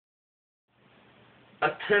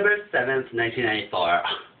October 7th, 1994.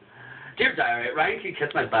 Dear Diary, Ryan can kiss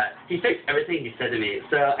my butt. He faked everything he said to me,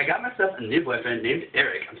 so I got myself a new boyfriend named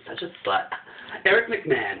Eric. I'm such a slut. Eric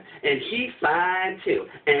McMahon, and he fine too,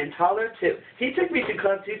 and taller too. He took me to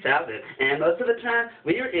Club 2000, and most of the time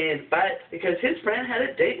we were in fights because his friend had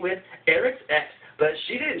a date with Eric's ex. But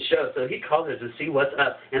she didn't show, so he called her to see what's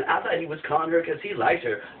up, and I thought he was calling her because he liked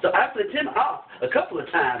her. So I flipped him off a couple of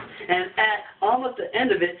times, and at almost the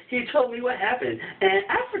end of it, he told me what happened. And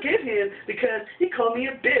I forgave him because he called me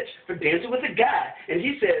a bitch for dancing with a guy, and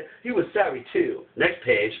he said he was sorry too. Next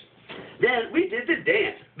page. Then we did the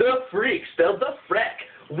dance. The freak, spelled the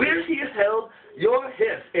freck, where he held your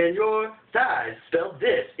hips and your thighs, spelled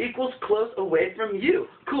this, equals close away from you.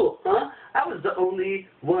 Cool, huh? I was the only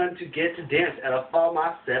one to get to dance out of all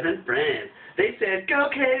my 7 friends. They said, go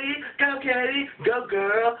Katie, go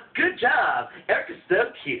girl, good job. Eric is so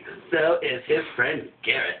cute. So is his friend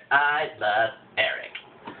Garrett. I love Eric.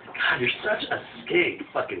 God, you're such a skink.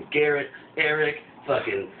 Fucking Garrett, Eric,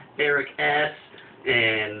 fucking Eric S.,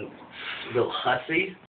 and little hussy.